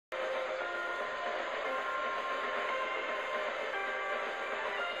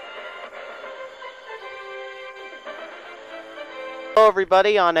Hello,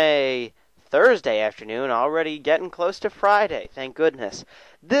 everybody, on a Thursday afternoon, already getting close to Friday, thank goodness.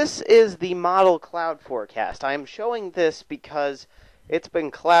 This is the model cloud forecast. I'm showing this because it's been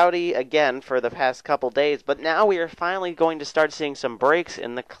cloudy again for the past couple days, but now we are finally going to start seeing some breaks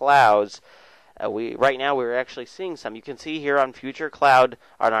in the clouds. Right now we're actually seeing some. You can see here on future cloud,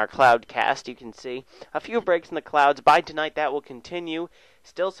 on our cloudcast, you can see a few breaks in the clouds. By tonight that will continue.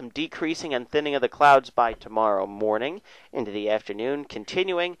 Still some decreasing and thinning of the clouds by tomorrow morning into the afternoon,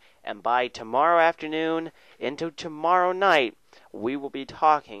 continuing, and by tomorrow afternoon into tomorrow night, we will be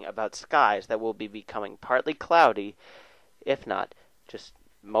talking about skies that will be becoming partly cloudy, if not just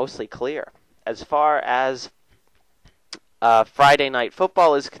mostly clear. As far as Friday night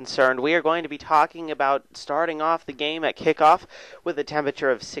football is concerned, we are going to be talking about starting off the game at kickoff with a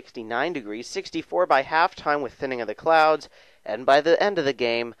temperature of 69 degrees, 64 by halftime with thinning of the clouds, and by the end of the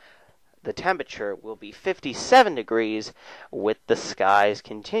game, the temperature will be 57 degrees with the skies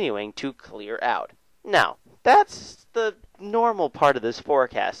continuing to clear out. Now, that's the normal part of this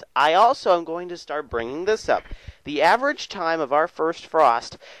forecast. I also am going to start bringing this up. The average time of our first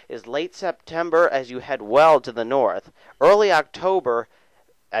frost is late September as you head well to the north, early October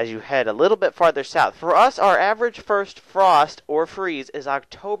as you head a little bit farther south. For us, our average first frost or freeze is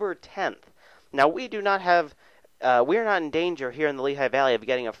October 10th. Now, we are not in danger here in the Lehigh Valley of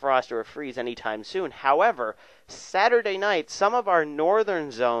getting a frost or a freeze anytime soon. However, Saturday night, some of our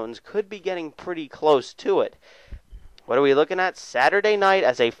northern zones could be getting pretty close to it. What are we looking at? Saturday night,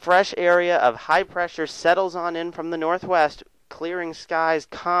 as a fresh area of high pressure settles on in from the northwest, clearing skies,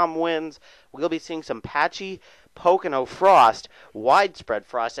 calm winds, we'll be seeing some patchy Pocono frost, widespread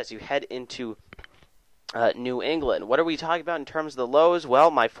frost as you head into New England. What are we talking about in terms of the lows?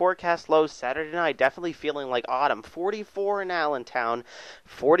 Well, my forecast lows Saturday night definitely feeling like autumn. 44 in Allentown,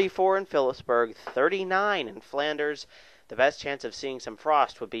 44 in Phillipsburg, 39 in Flanders. The best chance of seeing some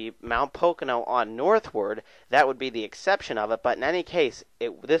frost would be Mount Pocono on northward. That would be the exception of it, but in any case,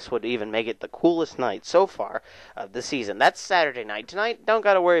 this would even make it the coolest night so far of the season. That's Saturday night. Tonight, don't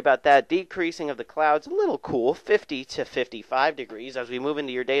got to worry about that. Decreasing of the clouds, a little cool, 50 to 55 degrees. As we move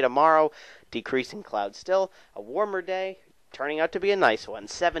into your day tomorrow, decreasing clouds still. A warmer day, turning out to be a nice one,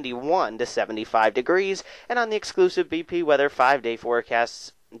 71 to 75 degrees. And on the exclusive BP weather 5-day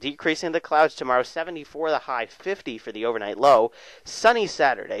forecasts, decreasing the clouds tomorrow, 74 the high, 50 for the overnight low. Sunny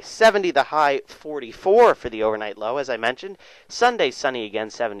Saturday, 70 the high, 44 for the overnight low, as I mentioned. Sunday, sunny again,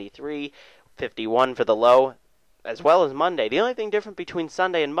 73, 51 for the low, as well as Monday. The only thing different between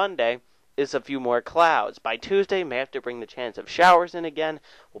Sunday and Monday is a few more clouds. By Tuesday, may have to bring the chance of showers in again.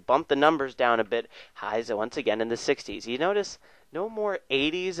 We'll bump the numbers down a bit. Highs once again in the 60s. You notice no more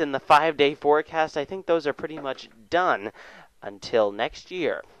 80s in the 5-day forecast. I think those are pretty much done until next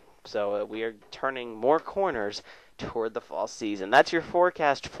year. So we are turning more corners toward the fall season. That's your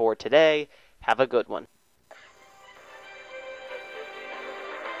forecast for today. Have a good one.